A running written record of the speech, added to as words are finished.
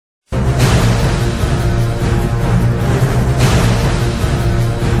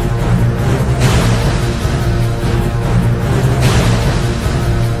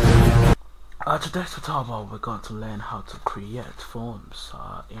today's tutorial we're going to learn how to create forms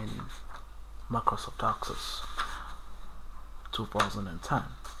in Microsoft Access 2010.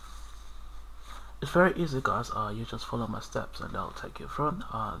 It's very easy, guys. You just follow my steps and I'll take you through.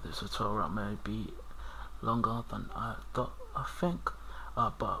 This tutorial may be longer than I think,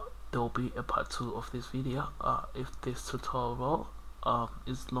 but there will be a part 2 of this video if this tutorial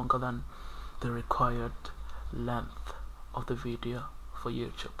is longer than the required length of the video for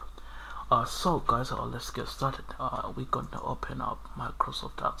YouTube. So guys, let's get started. We're going to open up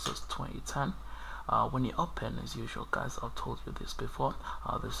Microsoft Access 2010. When you open, as usual, guys, I've told you this before,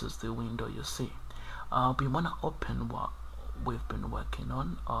 this is the window you see. We want to open what we've been working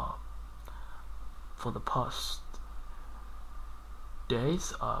on for the past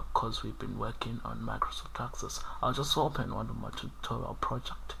days, because we've been working on Microsoft Access. I'll just open one of my tutorial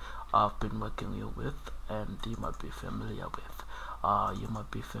projects I've been working with, and you might be familiar with. You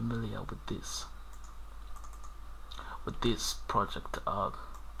might be familiar with this project.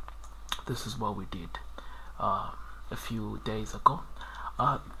 This is what we did a few days ago.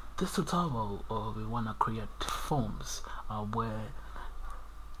 This tutorial, we want to create forms where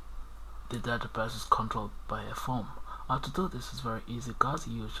the database is controlled by a form. To do this is very easy, guys.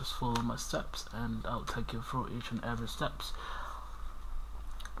 You just follow my steps and I'll take you through each and every steps.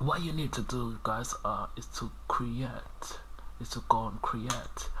 What you need to do, guys, is to go and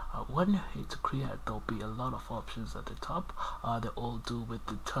create. When you hit to create, there'll be a lot of options at the top. They all do with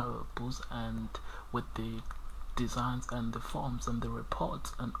the tables and with the designs and the forms and the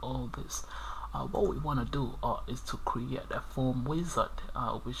reports and all this. What we want to do is to create a form wizard,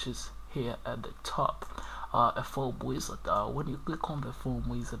 which is here at the top. A form wizard. When you click on the form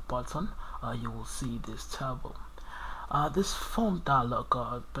wizard button, you will see this table. This form dialog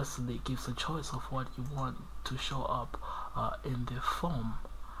basically gives a choice of what you want to show up in the form.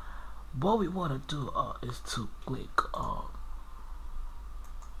 What we want to do is to click on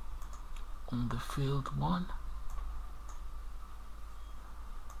the field 1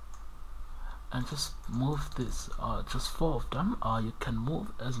 and just move this, just 4 of them. You can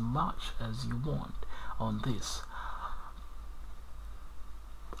move as much as you want on this.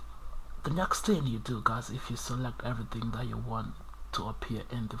 The next thing you do, guys, if you select everything that you want to appear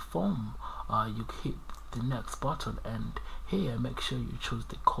in the form, you hit the next button, and here make sure you choose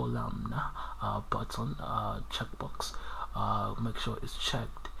the column button checkbox. Make sure it's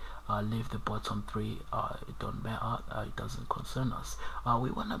checked. Leave the bottom 3. It don't matter. It doesn't concern us.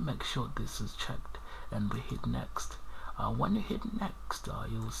 We want to make sure this is checked, and we hit next. When you hit next,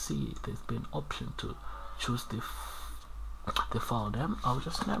 you'll see there's been option to choose the file name. I'll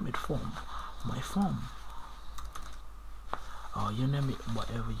just name it form, my form. You name it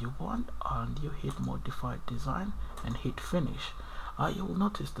whatever you want, and you hit modify design and hit finish. You will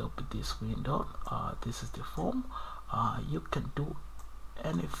notice there'll be this window. This is the form. You can do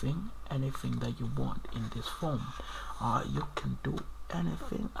anything that you want in this form. You can do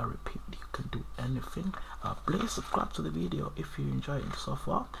anything. I repeat, you can do anything. Please subscribe to the video if you enjoy it so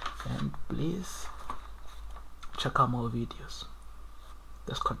far, and please check out more videos.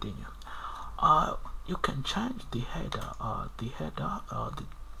 Let's continue. You can change the header, the header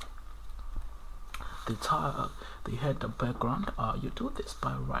background. You do this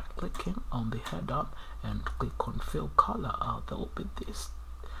by right clicking on the header and click on fill color. There will be this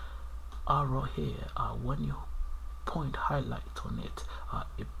arrow here. When you point highlight on it,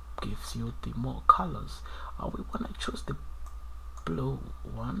 it gives you the more colors. We want to choose the blue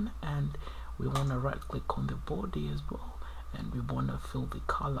one, and we want to right click on the body as well, and we want to fill the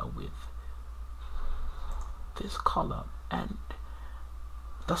color with this color, and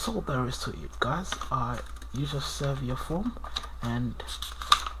that's all there is to it, guys. You just save your form and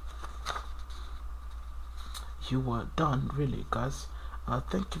you were done, really, guys.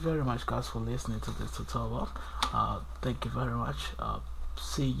 Thank you very much, guys, for listening to this tutorial. Thank you very much.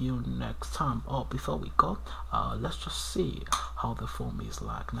 See you next time. Before we go, let's just see how the form is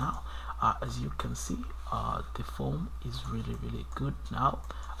like now. As you can see, the form is really good now.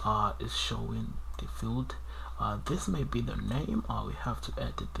 It's showing the field. This may be the name. We have to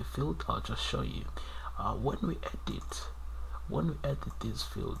edit the field. I'll just show you. When we edit this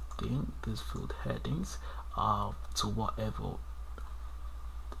field headings to whatever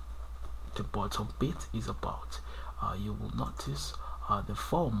the bottom bit is about, you will notice the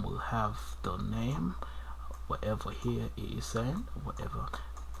form will have the name, whatever here it is saying, whatever.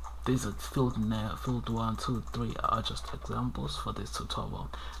 These are field 1, 2, 3 are just examples for this tutorial.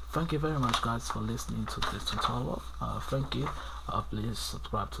 Thank you very much, guys, for listening to this tutorial. Thank you. Please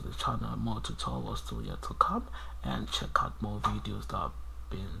subscribe to the channel. More tutorials still yet to come, and check out more videos that have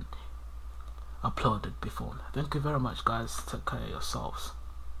been uploaded before. Thank you very much, guys. Take care of yourselves.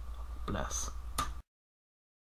 Bless.